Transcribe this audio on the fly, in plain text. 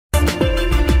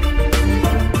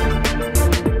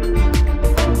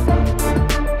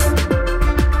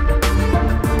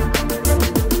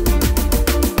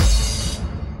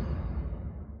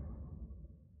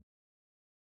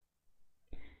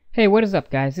Hey, what is up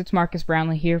guys? It's Marcus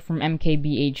Brownlee here from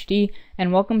MKBHD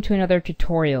and welcome to another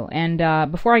tutorial.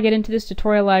 And before I get into this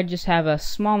tutorial, I just have a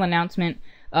small announcement.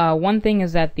 One thing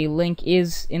is that the link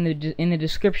is in the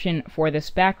description for this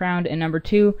background, and number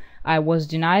two, I was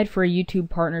denied for a YouTube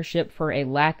partnership for a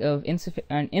lack of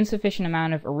an insufficient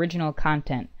amount of original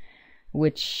content,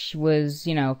 which was,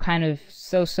 kind of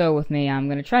so-so with me. I'm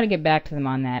going to try to get back to them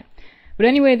on that. But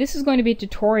anyway, this is going to be a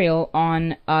tutorial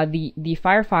on the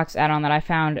Firefox add-on that I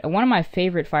found, one of my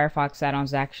favorite Firefox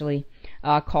add-ons actually,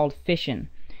 called Fission.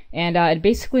 And it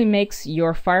basically makes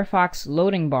your Firefox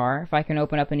loading bar, if I can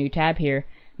open up a new tab here,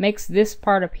 makes this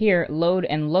part up here load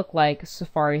and look like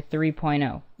Safari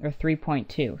 3.0 or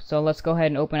 3.2. So let's go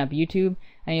ahead and open up YouTube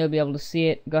and you'll be able to see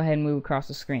it. Go ahead and move across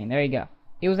the screen. There you go.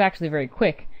 It was actually very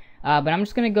quick, but I'm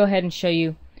just going to go ahead and show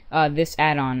you this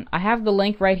add-on. I have the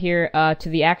link right here to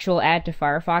the actual Add to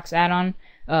Firefox add-on,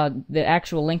 the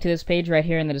actual link to this page right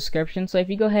here in the description. So if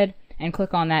you go ahead and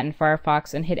click on that in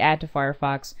Firefox and hit Add to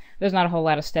Firefox, there's not a whole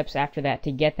lot of steps after that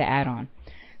to get the add-on.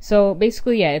 So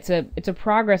basically, yeah, it's a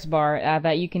progress bar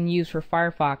that you can use for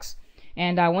Firefox.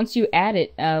 And once you add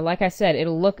it, like I said,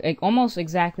 it'll look almost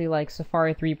exactly like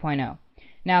Safari 3.0.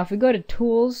 Now, if we go to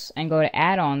Tools and go to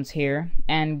Add-ons here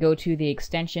and go to the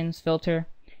Extensions filter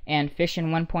and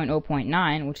Fission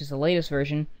 1.0.9, which is the latest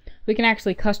version, we can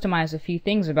actually customize a few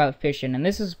things about Fission, and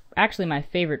this is actually my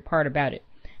favorite part about it.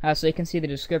 So you can see the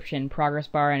description, progress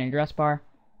bar, and address bar.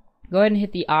 Go ahead and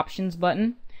hit the Options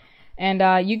button,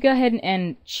 and you go ahead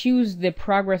and choose the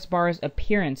progress bar's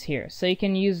appearance here. So you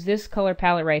can use this color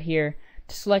palette right here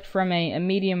to select from a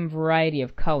medium variety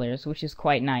of colors, which is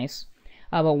quite nice.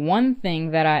 But one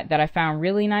thing that I found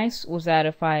really nice was that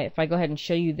if I go ahead and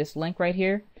show you this link right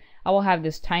here, I will have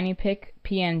this TinyPic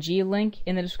PNG link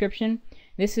in the description.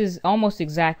 This is almost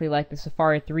exactly like the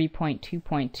Safari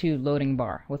 3.2.2 loading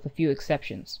bar, with a few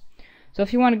exceptions. So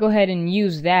if you want to go ahead and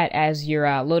use that as your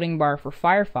loading bar for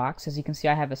Firefox, as you can see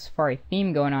I have a Safari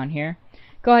theme going on here,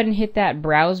 go ahead and hit that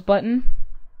Browse button.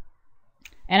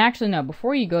 And actually no,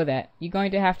 before you go that, you're going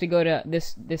to have to go to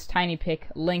this TinyPic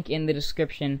link in the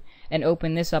description and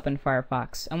open this up in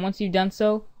Firefox. And once you've done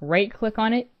so, right click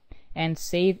on it and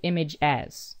Save Image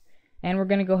As. And we're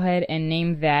going to go ahead and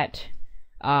name that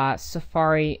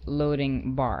Safari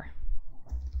Loading Bar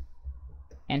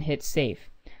and hit Save.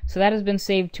 So that has been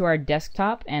saved to our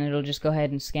desktop, and it'll just go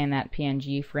ahead and scan that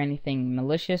PNG for anything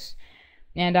malicious.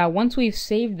 And once we've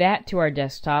saved that to our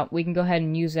desktop, we can go ahead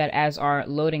and use that as our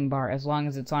loading bar as long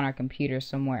as it's on our computer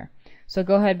somewhere. So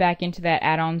go ahead back into that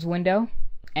add-ons window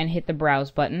and hit the Browse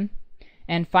button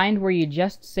and find where you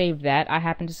just saved that. I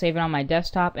happen to save it on my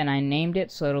desktop and I named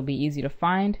it so it'll be easy to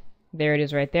find. There it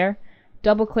is right there.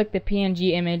 Double click the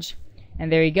PNG image and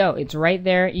there you go. It's right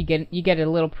there. You get a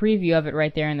little preview of it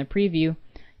right there in the preview.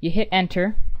 You hit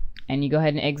enter and you go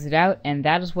ahead and exit out, and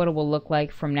that is what it will look like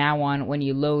from now on when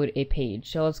you load a page.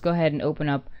 So let's go ahead and open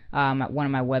up one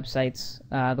of my websites,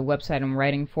 the website I'm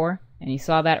writing for, and you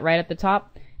saw that right at the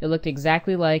top. It looked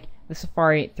exactly like the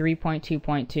Safari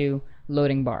 3.2.2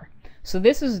 loading bar. So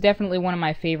this is definitely one of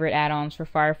my favorite add-ons for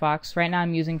Firefox. Right now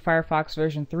I'm using Firefox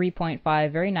version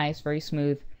 3.5, very nice, very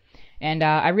smooth. And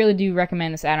I really do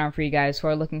recommend this add-on for you guys who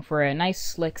are looking for a nice,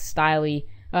 slick, stylish,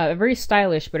 very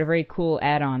stylish but a very cool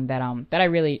add-on that I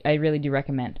really do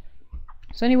recommend.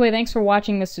 So anyway, thanks for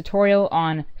watching this tutorial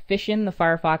on Fission, the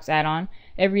Firefox add-on.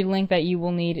 Every link that you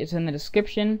will need is in the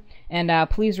description, and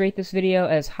please rate this video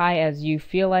as high as you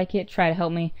feel like it. Try to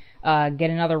help me get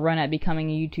another run at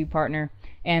becoming a YouTube partner.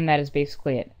 And that is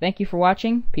basically it. Thank you for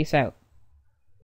watching. Peace out.